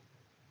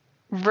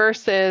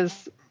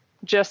versus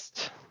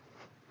just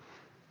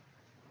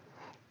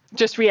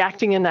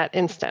reacting in that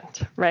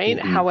instant, right?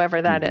 Mm-hmm.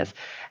 However that Mm-hmm. is.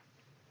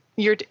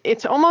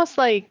 It's almost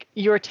like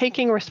you're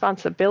taking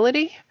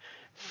responsibility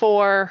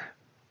for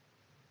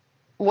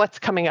what's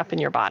coming up in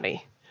your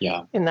body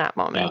Yeah. in that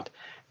Yeah. moment.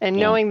 And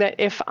Yeah. knowing that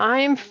if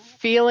I'm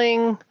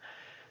feeling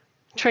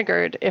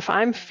triggered, if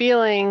I'm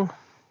feeling,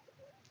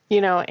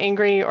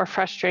 angry or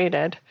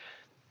frustrated,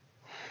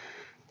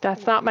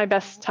 that's not my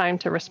best time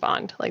to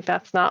respond. Like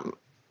that's not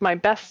my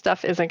best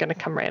stuff isn't going to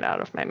come right out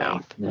of my Right.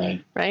 mouth.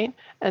 Right. Right?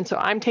 And so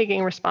I'm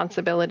taking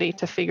responsibility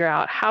to figure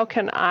out how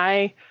can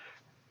I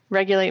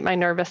regulate my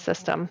nervous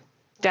system,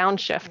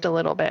 downshift a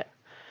little bit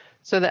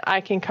so that I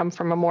can come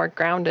from a more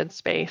grounded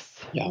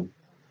space Yeah.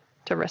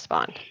 to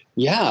respond.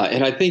 Yeah.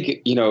 And I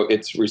think,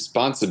 it's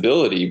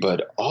responsibility,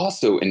 but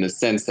also in the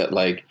sense that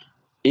like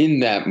in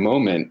that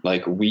moment,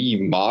 like we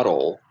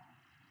model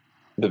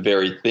the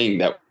very thing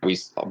that we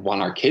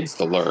want our kids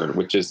to learn,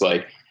 which is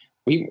like,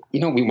 we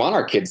want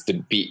our kids to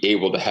be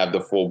able to have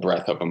the full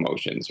breadth of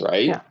emotions,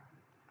 right? Yeah.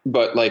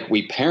 But like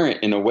we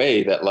parent in a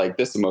way that like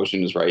this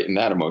emotion is right and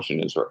that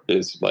emotion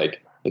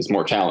is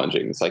more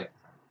challenging. It's like,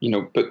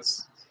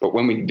 but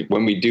when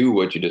we do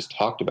what you just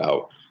talked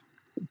about,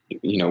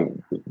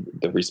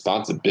 the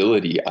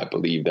responsibility I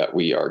believe that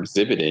we are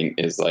exhibiting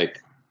is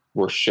like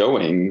we're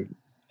showing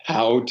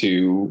how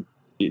to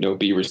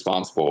be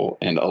responsible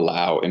and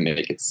allow and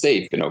make it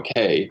safe and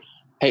okay.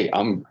 Hey,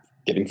 I'm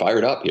getting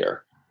fired up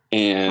here.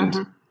 And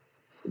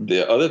Mm-hmm.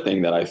 the other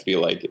thing that I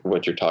feel like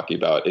what you're talking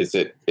about is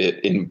it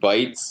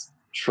invites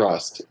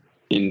trust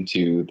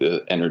into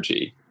the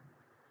energy,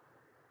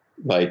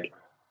 like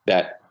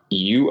that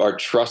you are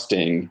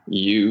trusting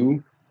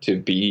you to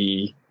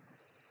be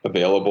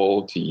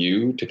available to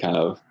you to kind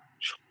of,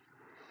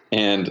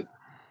 and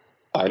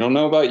I don't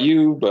know about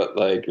you, but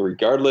like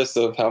regardless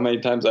of how many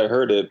times I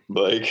heard it,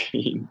 like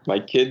my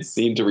kids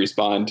seem to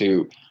respond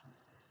to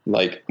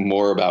like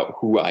more about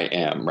who I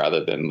am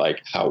rather than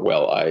like how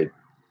well I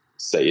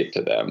say it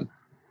to them.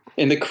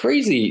 And the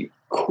crazy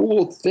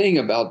cool thing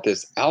about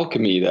this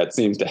alchemy that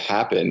seems to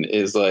happen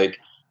is like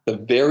the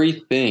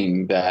very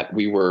thing that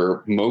we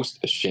were most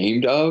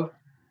ashamed of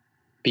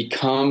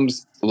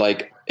becomes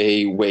like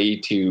a way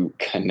to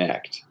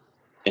connect.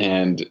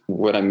 And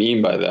what I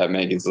mean by that,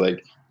 Meg, is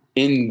like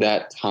in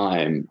that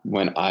time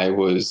when I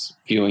was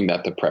feeling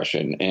that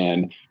depression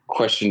and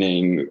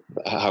questioning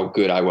how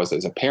good I was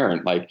as a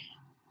parent, like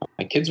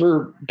my kids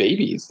were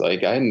babies.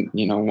 Like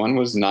one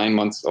was 9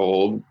 months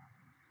old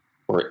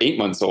or 8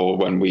 months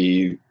old when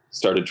we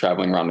started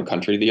traveling around the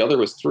country. The other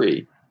was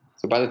 3.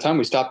 So by the time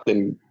we stopped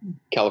in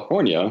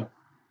California,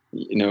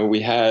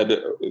 we had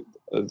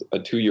a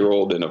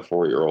 2-year-old and a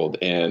 4-year-old.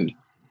 And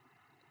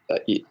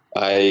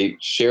I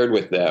shared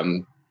with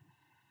them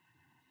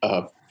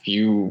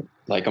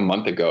like a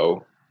month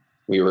ago,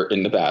 we were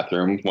in the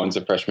bathroom. One's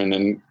a freshman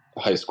in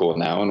high school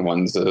now, and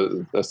one's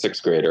a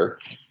sixth grader.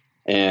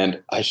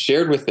 And I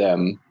shared with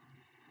them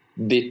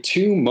the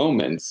 2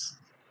 moments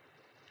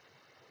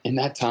in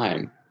that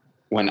time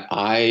when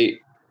I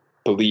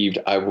believed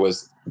I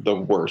was the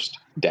worst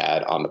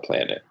dad on the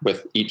planet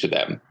with each of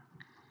them.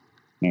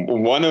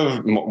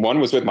 One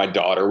was with my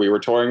daughter. We were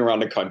touring around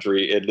the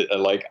country, and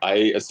like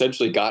I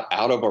essentially got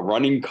out of a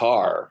running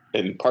car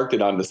and parked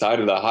it on the side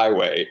of the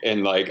highway,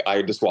 and like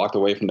I just walked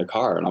away from the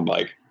car, and I'm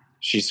like,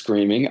 she's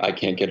screaming, I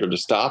can't get her to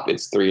stop.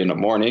 It's 3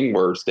 a.m.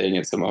 We're staying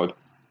at some hotel.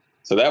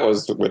 So that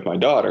was with my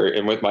daughter.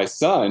 And with my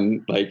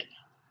son, like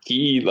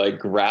he like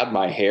grabbed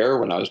my hair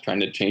when I was trying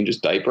to change his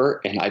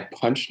diaper, and I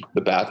punched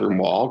the bathroom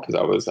wall because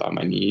I was on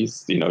my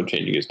knees,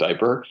 changing his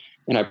diaper.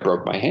 and I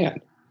broke my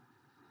hand.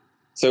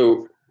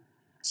 So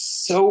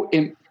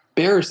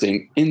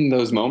embarrassing in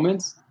those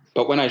moments.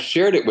 But when I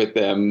shared it with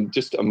them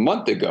just a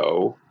month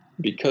ago,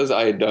 because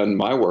I had done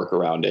my work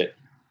around it,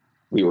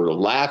 we were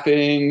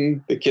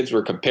laughing. The kids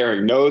were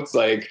comparing notes,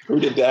 like, who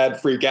did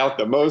dad freak out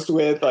the most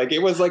with? Like,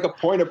 it was like a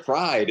point of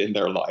pride in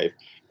their life.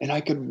 And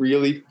I could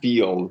really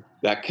feel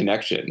that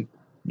connection.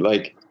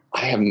 Like,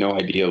 I have no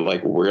idea,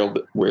 like, where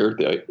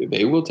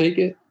they will take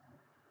it.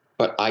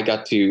 But I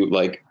got to,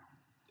 like,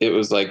 it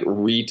was like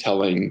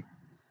retelling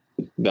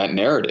that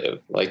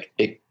narrative. Like,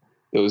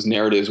 those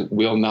narratives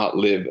will not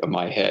live in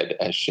my head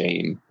as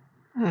shame.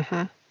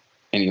 Mm-hmm.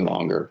 Any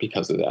longer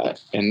because of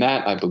that. And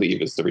that, I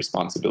believe, is the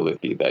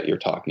responsibility that you're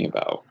talking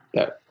about,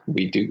 that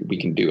we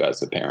can do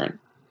as a parent.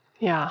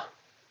 Yeah.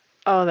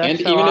 Oh, that's and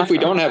so even awesome. If we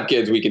don't have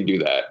kids, we can do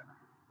that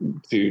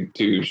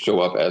to show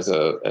up as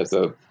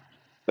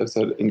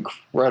an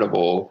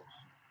incredible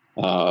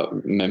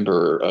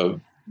member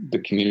of the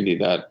community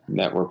that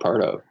we're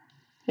part of.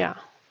 Yeah.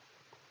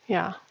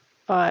 Yeah.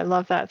 Oh, I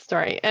love that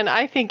story. And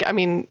I think, I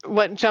mean,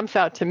 what jumps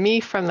out to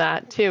me from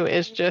that too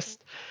is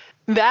just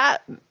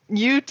that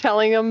you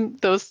telling them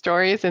those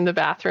stories in the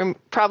bathroom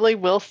probably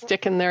will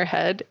stick in their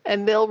head,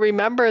 and they'll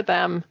remember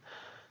them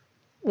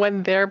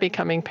when they're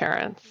becoming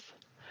parents.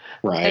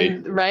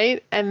 Right.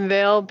 And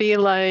they'll be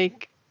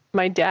like,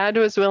 my dad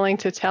was willing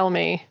to tell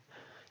me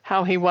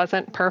how he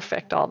wasn't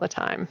perfect all the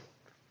time.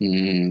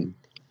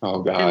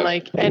 Oh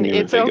God. And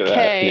it's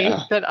okay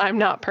that I'm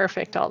not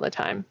perfect all the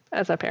time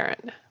as a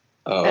parent.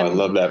 Oh, I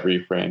love that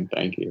reframe.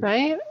 Thank you.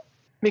 Right?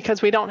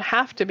 Because we don't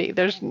have to be.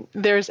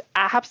 There's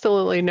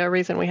absolutely no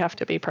reason we have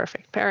to be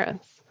perfect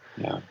parents.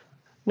 Yeah.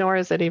 Nor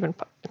is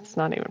it's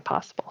not even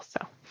possible.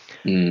 So,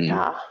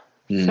 yeah.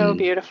 So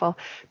beautiful.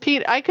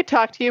 Pete, I could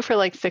talk to you for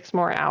like 6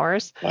 more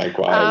hours.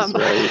 Likewise,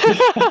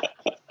 right?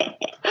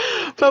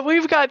 But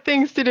we've got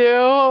things to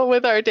do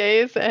with our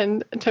days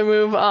and to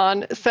move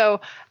on.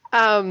 So,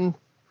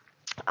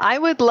 I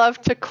would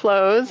love to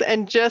close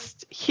and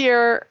just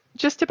hear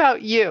just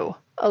about you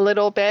a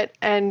little bit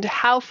and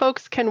how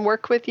folks can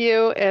work with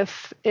you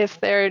if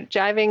they're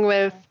jiving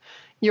with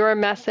your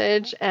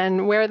message,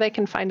 and where they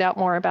can find out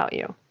more about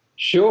you.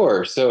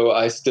 Sure. So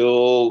I've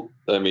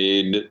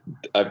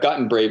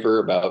gotten braver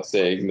about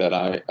saying that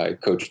I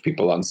coach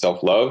people on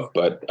self-love,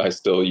 but I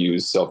still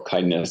use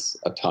self-kindness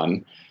a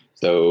ton.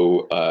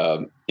 So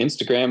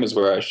Instagram is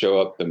where I show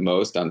up the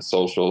most on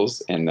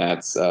socials, and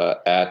that's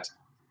at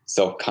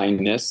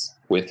self-kindness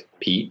with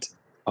Pete,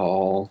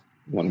 all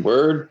one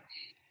word.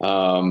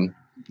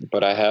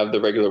 But I have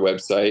the regular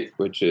website,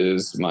 which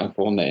is my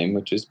full name,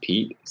 which is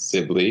Pete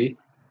Sibley.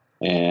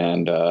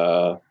 And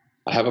I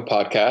have a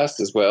podcast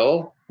as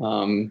well.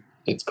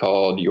 It's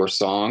called Your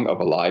Song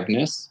of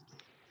Aliveness,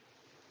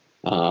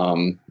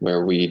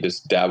 where we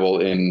just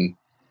dabble in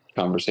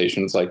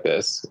conversations like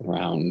this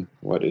around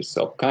what is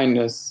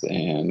self-kindness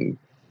and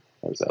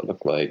what does that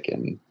look like,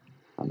 and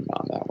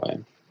on that way.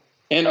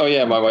 And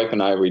my wife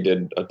and I, we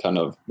did a ton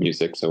of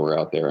music, so we're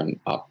out there on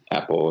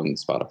Apple and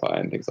Spotify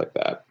and things like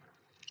that.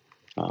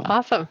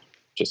 Awesome.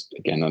 Just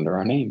again under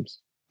our names.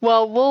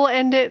 Well, we'll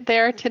end it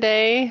there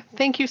today.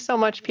 Thank you so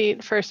much,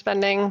 Pete, for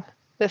spending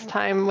this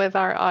time with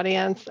our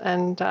audience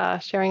and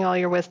sharing all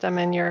your wisdom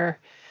and your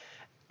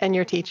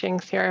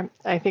teachings here.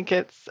 I think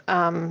it's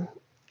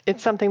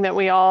something that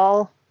we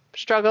all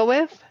struggle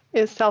with,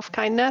 is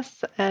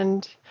self-kindness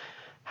and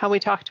how we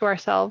talk to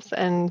ourselves.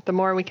 And the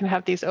more we can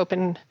have these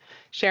open,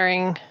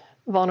 sharing,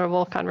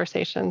 vulnerable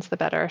conversations, the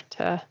better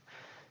to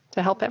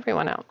help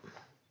everyone out.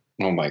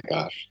 Oh my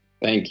gosh.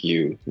 Thank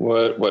you.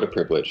 What a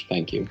privilege.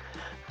 Thank you.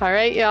 All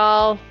right,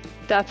 y'all.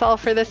 That's all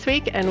for this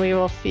week, and we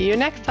will see you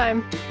next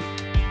time.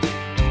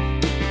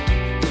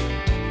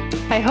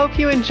 I hope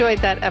you enjoyed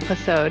that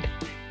episode.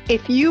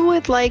 If you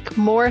would like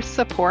more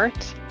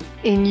support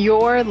in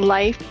your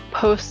life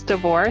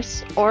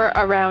post-divorce, or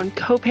around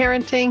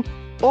co-parenting,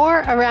 or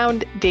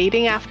around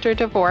dating after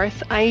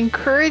divorce, I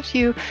encourage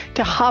you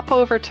to hop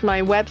over to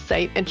my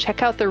website and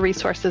check out the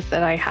resources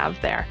that I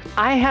have there.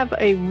 I have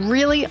a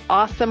really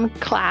awesome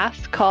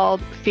class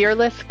called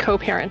Fearless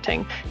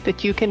Co-Parenting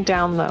that you can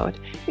download.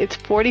 It's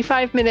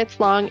 45 minutes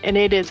long, and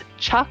it is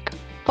chock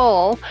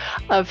full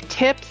of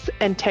tips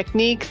and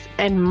techniques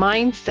and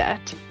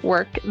mindset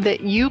work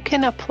that you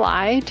can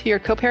apply to your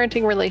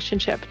co-parenting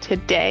relationship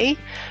today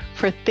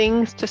for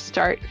things to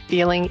start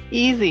feeling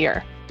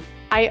easier.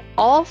 I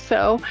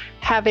also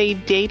have a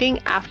dating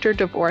after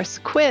divorce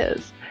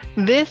quiz.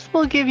 This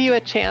will give you a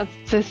chance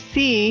to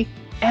see,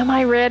 am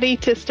I ready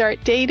to start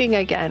dating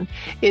again?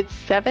 It's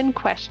 7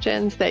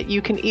 questions that you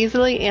can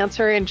easily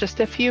answer in just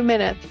a few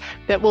minutes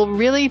that will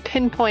really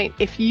pinpoint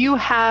if you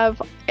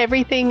have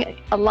everything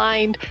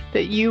aligned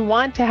that you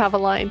want to have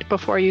aligned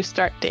before you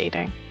start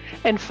dating.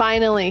 And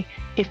finally,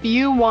 if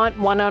you want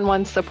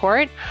one-on-one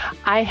support,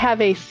 I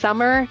have a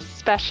summer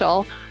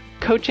special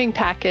coaching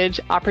package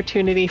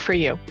opportunity for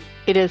you.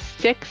 It is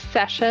 6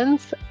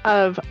 sessions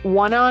of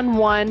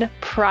one-on-one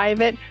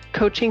private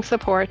coaching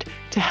support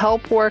to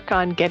help work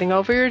on getting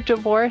over your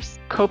divorce,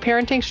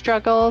 co-parenting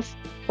struggles,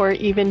 or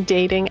even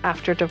dating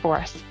after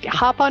divorce.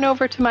 Hop on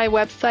over to my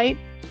website,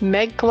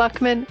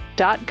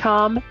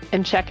 meggluckman.com,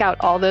 and check out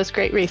all those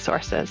great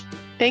resources.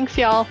 Thanks,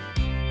 y'all.